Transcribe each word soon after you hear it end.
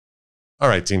All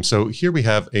right, team. So here we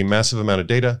have a massive amount of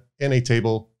data in a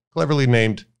table cleverly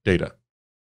named data.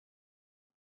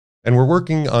 And we're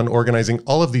working on organizing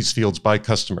all of these fields by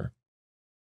customer.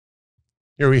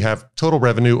 Here we have total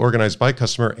revenue organized by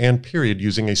customer and period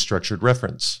using a structured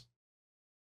reference.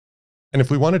 And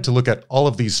if we wanted to look at all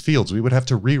of these fields, we would have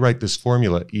to rewrite this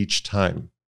formula each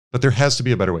time. But there has to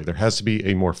be a better way. There has to be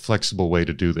a more flexible way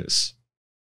to do this.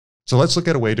 So let's look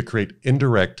at a way to create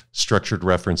indirect structured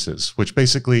references, which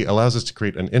basically allows us to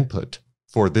create an input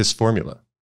for this formula.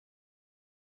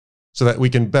 So that we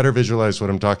can better visualize what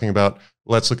I'm talking about,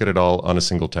 let's look at it all on a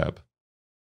single tab.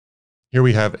 Here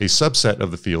we have a subset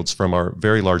of the fields from our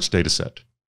very large data set.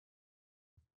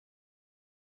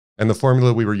 And the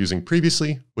formula we were using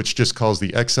previously, which just calls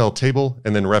the Excel table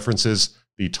and then references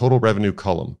the total revenue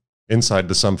column inside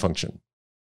the sum function.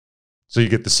 So you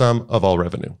get the sum of all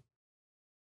revenue.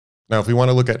 Now, if we want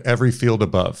to look at every field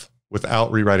above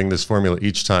without rewriting this formula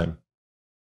each time,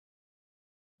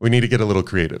 we need to get a little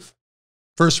creative.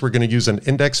 First, we're going to use an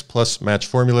index plus match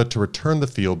formula to return the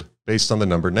field based on the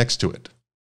number next to it.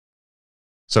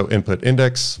 So input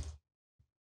index,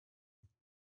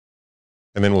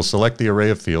 and then we'll select the array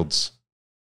of fields.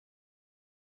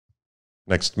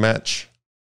 Next match,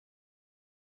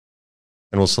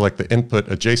 and we'll select the input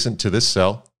adjacent to this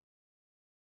cell.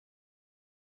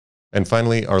 And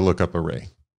finally, our lookup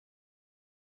array.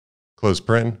 Close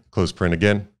paren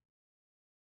again.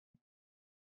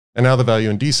 And now the value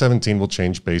in D17 will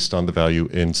change based on the value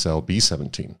in cell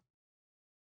B17.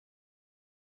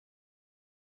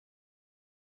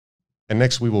 And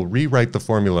next, we will rewrite the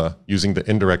formula using the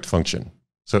indirect function.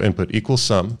 So input equals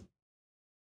sum,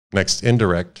 next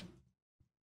indirect.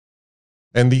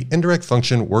 And the indirect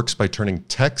function works by turning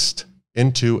text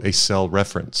into a cell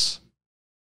reference.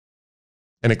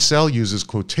 And Excel uses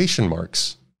quotation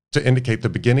marks to indicate the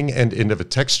beginning and end of a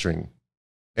text string,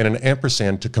 and an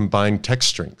ampersand to combine text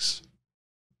strings.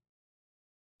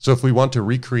 So if we want to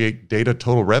recreate data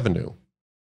total revenue,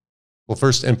 we'll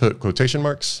first input quotation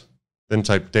marks, then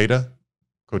type data,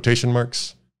 quotation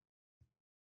marks,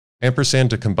 ampersand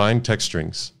to combine text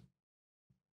strings,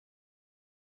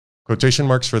 quotation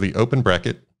marks for the open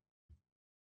bracket,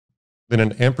 then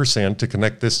an ampersand to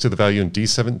connect this to the value in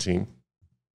D17,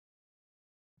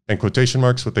 and quotation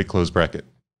marks with a close bracket.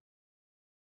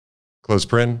 Close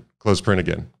paren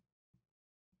again.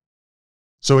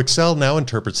 So Excel now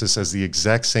interprets this as the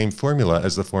exact same formula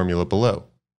as the formula below.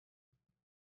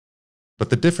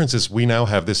 But the difference is we now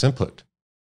have this input.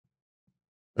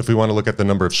 If we want to look at the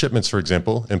number of shipments, for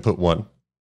example, input 1.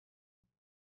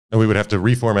 And we would have to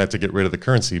reformat to get rid of the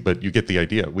currency, but you get the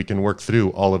idea. We can work through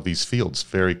all of these fields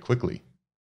very quickly.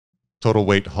 Total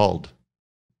weight hauled,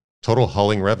 total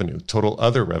hauling revenue, total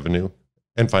other revenue,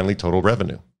 and finally total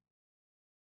revenue.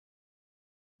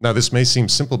 Now this may seem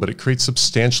simple, but it creates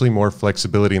substantially more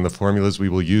flexibility in the formulas we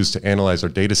will use to analyze our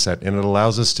data set, and it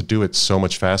allows us to do it so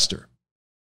much faster.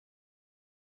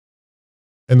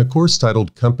 In the course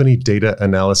titled Company Data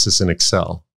Analysis in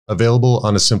Excel, available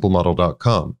on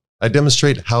asimplemodel.com, I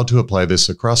demonstrate how to apply this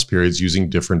across periods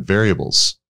using different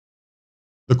variables.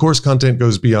 The course content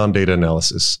goes beyond data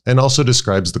analysis and also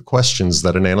describes the questions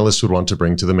that an analyst would want to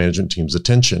bring to the management team's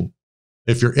attention.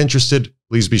 If you're interested,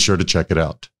 please be sure to check it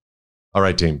out. All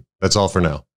right, team, that's all for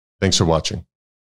now. Thanks for watching.